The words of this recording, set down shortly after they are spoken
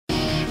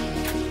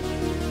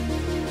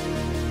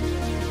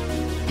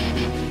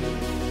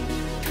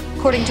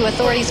according to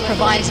authorities,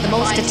 provides the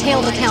most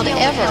detailed account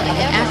ever of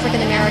an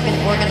African-American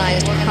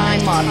organized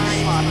crime mob.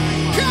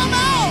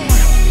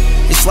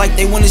 It's like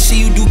they wanna see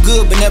you do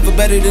good, but never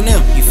better than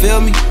them, you feel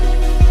me?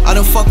 I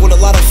done fuck with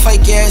a lot of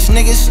fake ass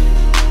niggas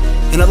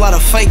and a lot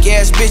of fake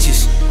ass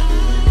bitches.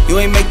 You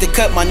ain't make the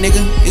cut, my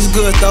nigga, it's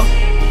good though.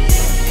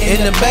 In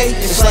the Bay,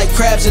 it's like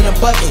crabs in a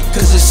bucket,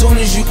 cause as soon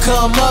as you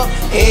come up,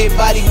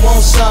 everybody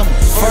wants something.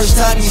 First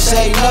time you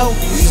say no,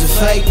 you's a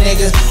fake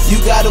nigga. You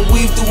gotta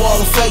weave through all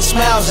the fake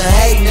smiles and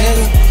hate,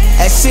 nigga.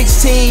 At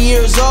 16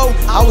 years old,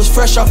 I was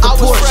fresh off the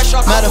porch.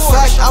 Matter of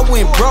fact, I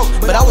went broke,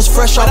 but I was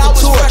fresh off the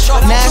tour.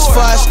 Now it's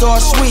 5-star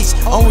suites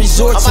on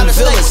resorts and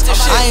villas.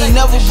 I ain't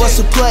never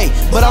bust a play,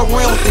 but I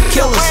ran with the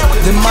killers.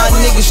 Then my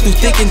niggas through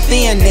thick and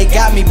thin, they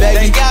got me,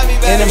 baby.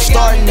 And I'm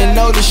starting to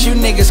notice you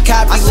niggas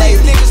copy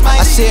lately.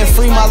 I said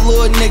free my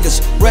little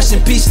niggas, rest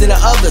in peace to the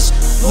others.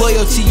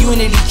 Loyalty,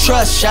 unity,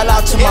 trust, shout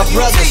out to my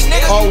brothers.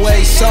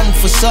 Always something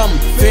for something,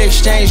 fair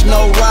exchange,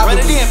 no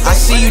robbery. I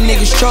see you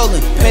niggas trolling,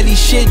 petty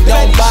shit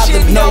don't bother.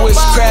 No, it's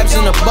crabs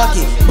in a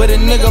bucket, but a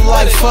nigga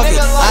like fuck it.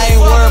 I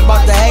ain't worried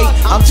about the hate,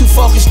 I'm too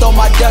focused on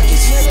my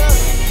ducats.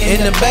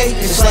 In the Bay,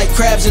 it's like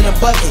crabs in a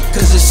bucket,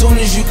 cause as soon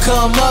as you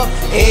come up,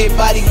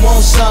 everybody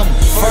wants something.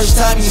 First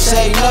time you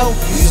say no,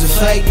 you's a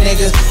fake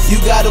nigga. You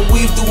gotta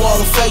weave through all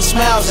the fake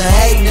smiles and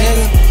hate,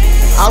 nigga.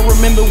 I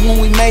remember when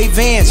we made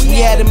Vans,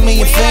 we had 1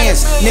 million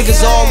fans.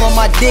 Niggas all on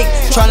my dick,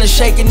 tryna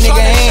shake a nigga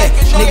hand.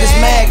 Niggas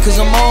mad cause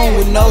I'm on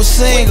with no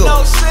single.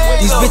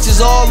 These bitches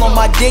all on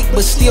my dick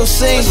but still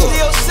single.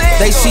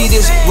 They see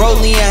this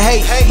rolling and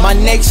hate, my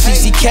next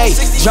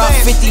CCK. Dropped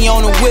 50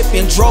 on a whip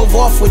and drove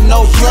off with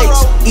no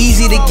plates.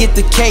 Easy to get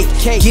the cake,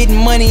 getting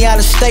money out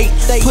of state.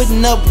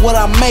 Putting up what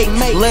I make,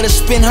 let her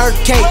spin her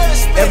cake.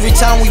 Every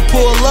time we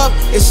pull up,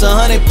 it's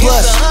 100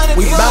 plus.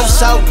 We bounce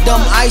out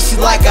dumb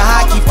icy like a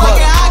hockey puck.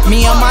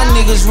 Me and my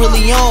niggas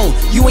really on,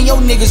 you and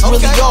your niggas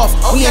really off.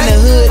 We in the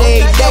hood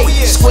every day,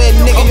 square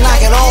nigga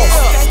knock it off.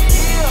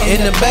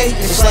 In the Bay,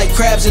 it's like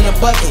crabs in a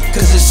bucket,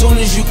 cause as soon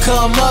as you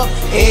come up,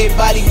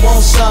 everybody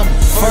wants something.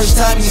 First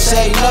time you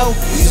say no,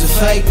 you's a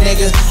fake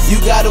nigga. You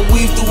gotta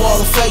weave through all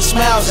the fake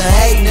smiles and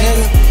hate,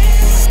 nigga.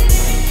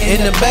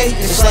 In the Bay,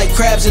 it's like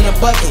crabs in a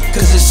bucket,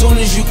 cause as soon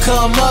as you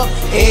come up,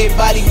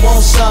 everybody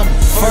wants something.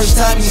 First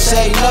time you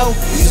say no,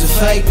 you's a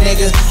fake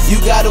nigga. You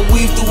gotta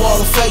weave through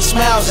all the fake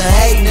smiles and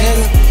hate,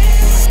 nigga.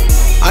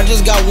 I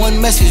just got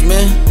one message,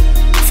 man,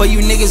 for you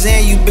niggas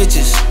and you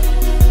bitches.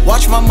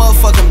 Watch my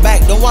motherfucking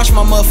back, don't watch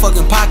my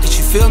motherfucking pockets,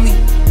 you feel me?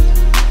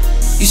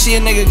 You see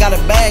a nigga got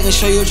a bag and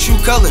show your true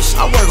colors.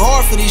 I work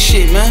hard for this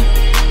shit, man.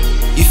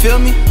 You feel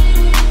me?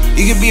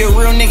 You could be a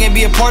real nigga and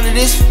be a part of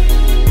this.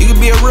 You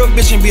could be a real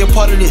bitch and be a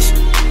part of this.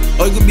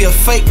 Or you could be a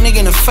fake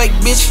nigga and a fake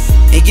bitch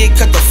and get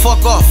cut the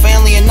fuck off,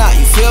 family or not,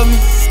 you feel me?